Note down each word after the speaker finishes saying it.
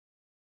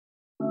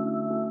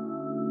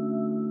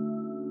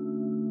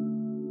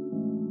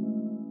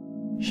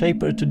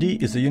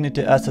Shaper2D is a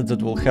Unity asset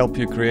that will help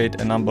you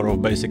create a number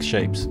of basic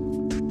shapes.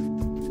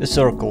 A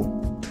circle,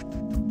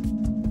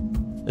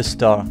 a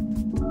star,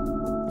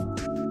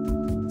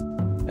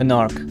 an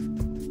arc,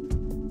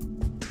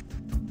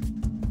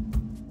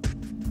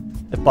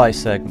 a pie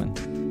segment.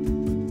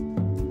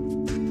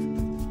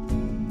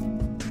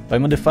 By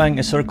modifying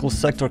a circle's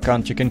sector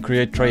count, you can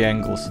create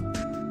triangles,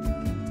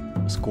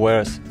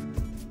 squares,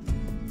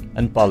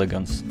 and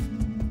polygons.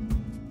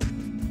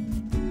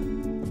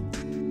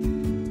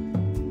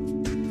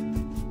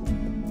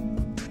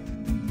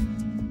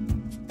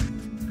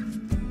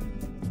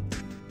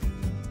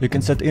 You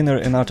can set inner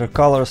and outer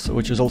colors,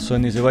 which is also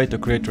an easy way to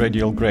create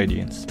radial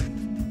gradients.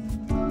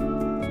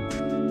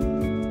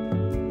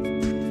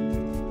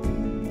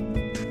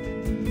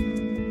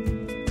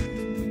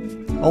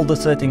 All the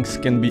settings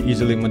can be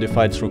easily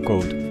modified through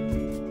code.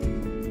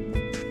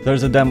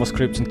 There's a demo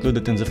script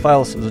included in the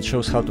files that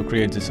shows how to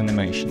create this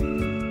animation.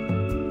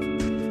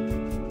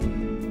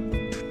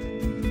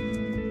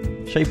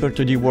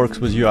 Shaper2D works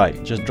with UI,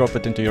 just drop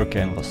it into your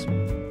canvas.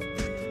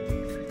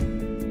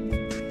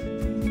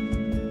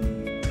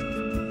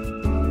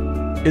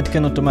 It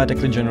can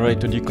automatically generate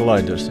 2D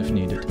colliders if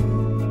needed.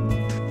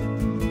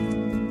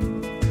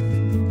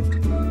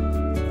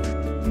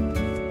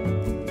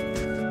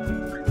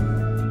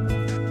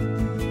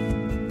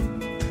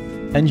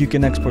 And you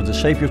can export the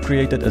shape you've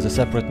created as a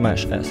separate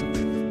mesh asset.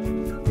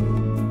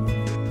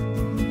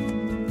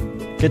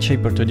 Get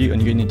Shaper2D on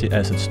Unity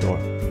Asset Store.